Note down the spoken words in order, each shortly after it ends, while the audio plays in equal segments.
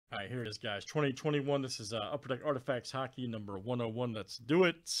right, here it is, guys. 2021. This is Upper Deck Artifacts Hockey number 101. Let's do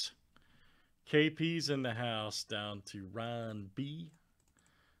it. KP's in the house, down to Ron B.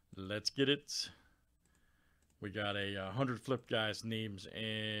 Let's get it. We got a 100 flip, guys, names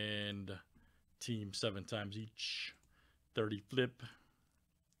and team 7 times each. 30 flip.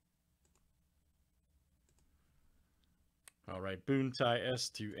 All right, Boone Tie S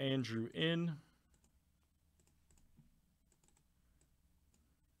to Andrew in.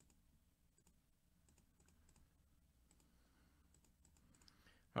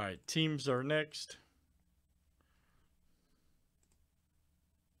 All right, teams are next.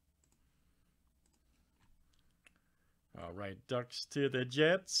 All right, Ducks to the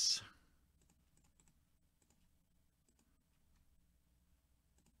Jets.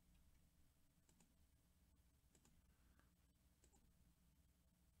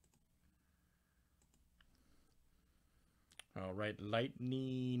 All right,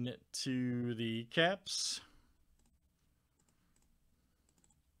 Lightning to the Caps.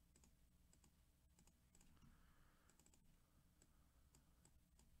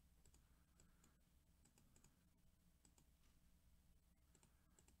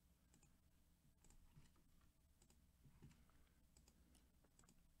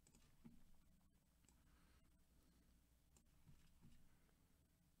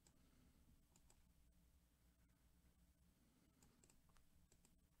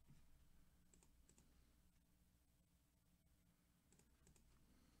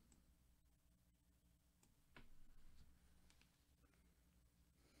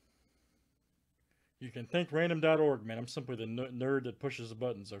 You can thank random.org, man. I'm simply the nerd that pushes the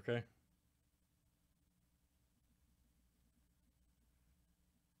buttons, okay?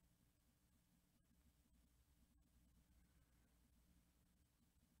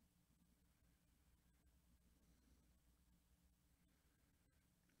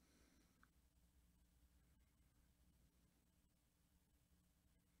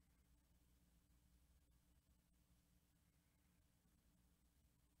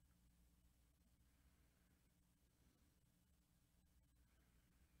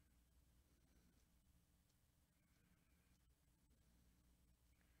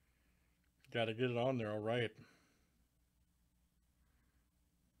 Got to get it on there, all right.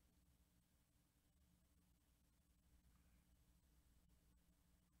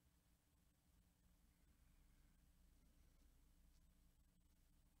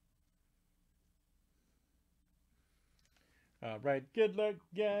 All right, good luck,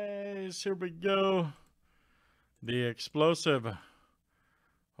 guys. Here we go. The explosive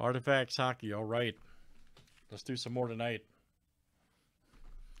Artifacts Hockey, all right. Let's do some more tonight.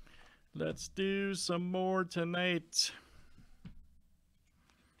 Let's do some more tonight.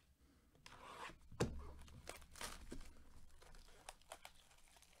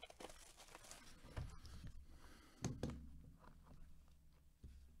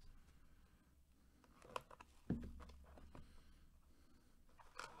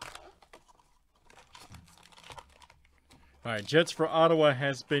 All right, Jets for Ottawa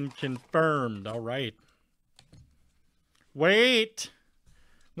has been confirmed. All right. Wait.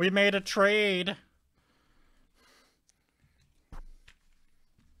 We made a trade.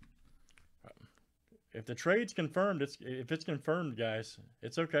 If the trade's confirmed, if it's confirmed, guys,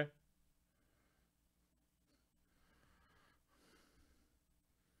 it's okay.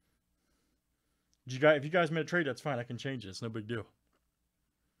 If you guys made a trade, that's fine. I can change it. It's no big deal.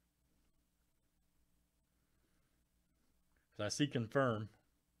 I see confirm.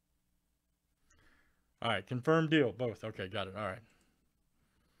 All right, confirm deal. Both. Okay, got it. All right.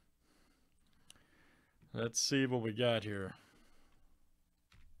 Let's see what we got here.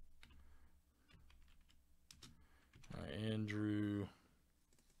 All right, Andrew.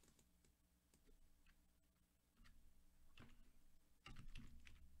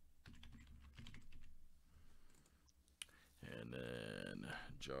 And then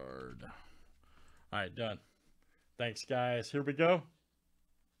Jard. All right, done. Thanks, guys. Here we go.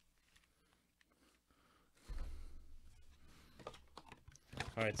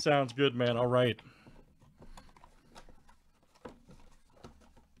 All right, sounds good, man. All right.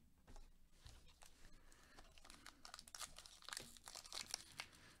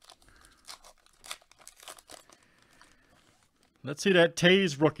 Let's see that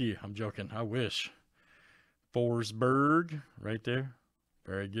Taze rookie. I'm joking. I wish. Forsberg right there.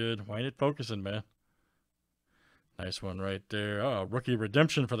 Very good. Why ain't it focusing, man? Nice one right there. Oh, rookie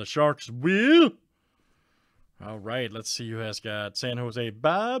redemption for the Sharks. Will. All right, let's see who has got San Jose.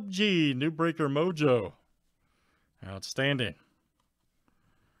 Bob G. New Breaker Mojo. Outstanding.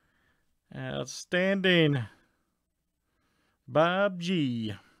 Outstanding. Bob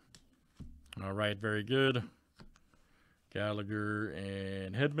G. All right, very good. Gallagher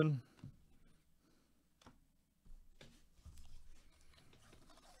and Hedman.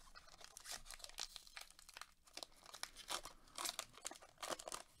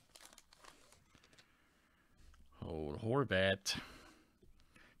 Old Horvat.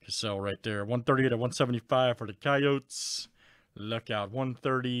 Cassell right there. 138 to 175 for the Coyotes. Luck out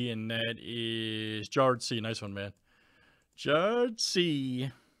 130, and that is Jard C. Nice one, man. Jard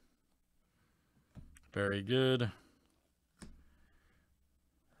C. Very good.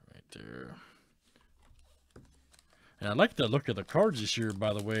 Right there. And I like the look of the cards this year,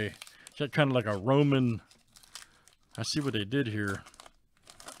 by the way. Got kind of like a Roman. I see what they did here.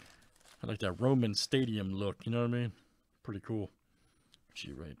 I like that Roman Stadium look. You know what I mean? Pretty cool.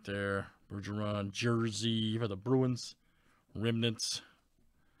 See right there. Bergeron jersey for the Bruins. Remnants.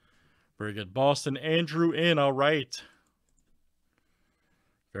 Very good. Boston, Andrew in. All right.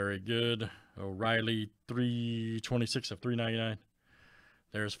 Very good. O'Reilly, 326 of 399.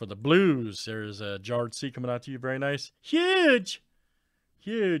 There's for the Blues. There's a Jard C coming out to you. Very nice. Huge.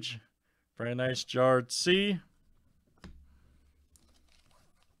 Huge. Very nice Jard C.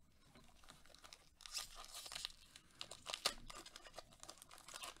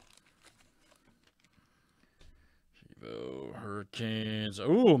 Hurricanes.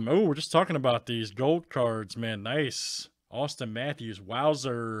 Oh, we're just talking about these gold cards, man. Nice. Austin Matthews.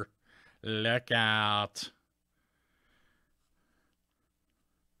 Wowzer. Look out.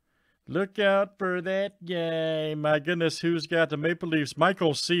 Look out for that guy. My goodness, who's got the Maple Leafs?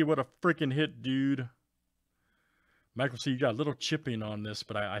 Michael C. What a freaking hit, dude. Michael C., you got a little chipping on this,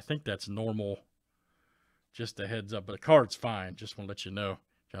 but I think that's normal. Just a heads up. But the card's fine. Just want to let you know.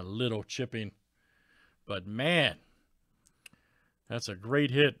 Got a little chipping. But, man, that's a great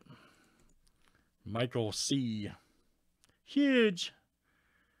hit. Michael C. Huge.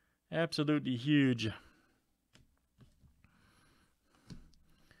 Absolutely huge.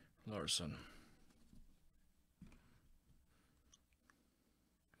 Larson.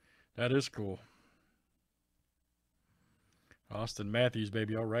 That is cool. Austin Matthews,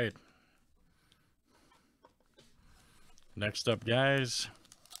 baby. All right. Next up, guys.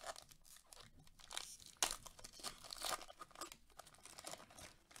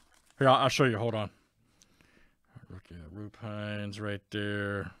 Here, I'll show you. Hold on. Rookie, Roop Hines right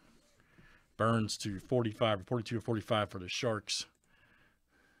there. Burns to 45, 42 or 45 for the Sharks.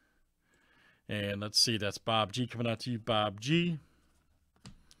 And let's see, that's Bob G coming out to you. Bob G.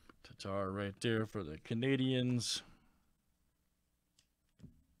 Tatar right there for the Canadians.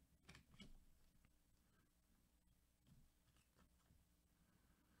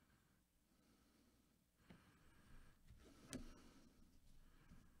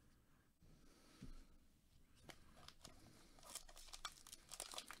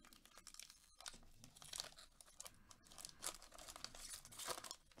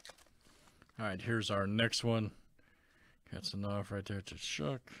 All right, here's our next one. That's enough right there to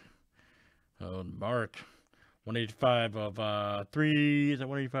Chuck. Oh, Mark. 185 of 3. Is that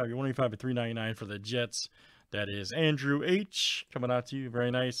 185? 185 of 399 for the Jets. That is Andrew H. coming out to you. Very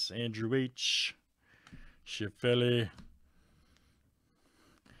nice. Andrew H. Shifeli.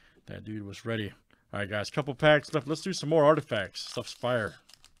 That dude was ready. All right, guys. Couple packs left. Let's do some more artifacts. Stuff's fire.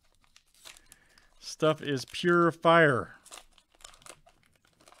 Stuff is pure fire.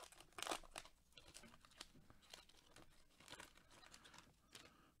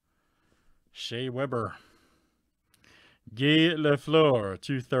 Shea Weber. Guy Lafleur,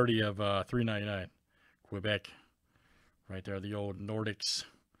 230 of 399. Quebec. Right there, the old Nordics.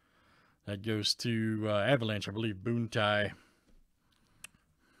 That goes to Avalanche, I believe, Boontai.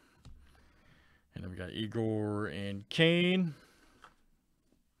 And then we got Igor and Kane.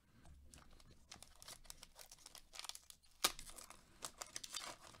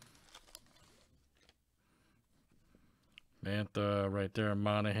 Mantha right there,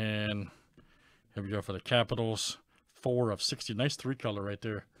 Monahan. Here we go for the Capitals. 4 of 60. Nice 3-color right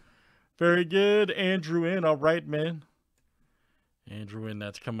there. Very good. Andrew in. All right, man. Andrew in.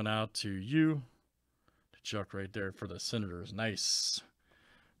 That's coming out to you. The Chuck right there for the Senators. Nice.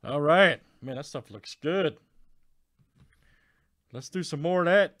 All right. Man, that stuff looks good. Let's do some more of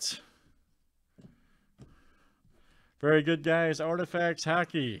that. Very good, guys. Artifacts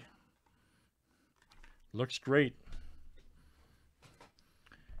Hockey. Looks great.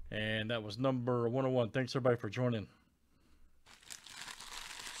 And that was number 101. Thanks, everybody, for joining.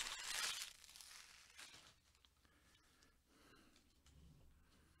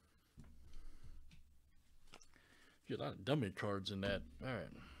 Get a lot of dummy cards in that. All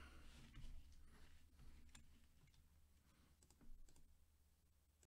right.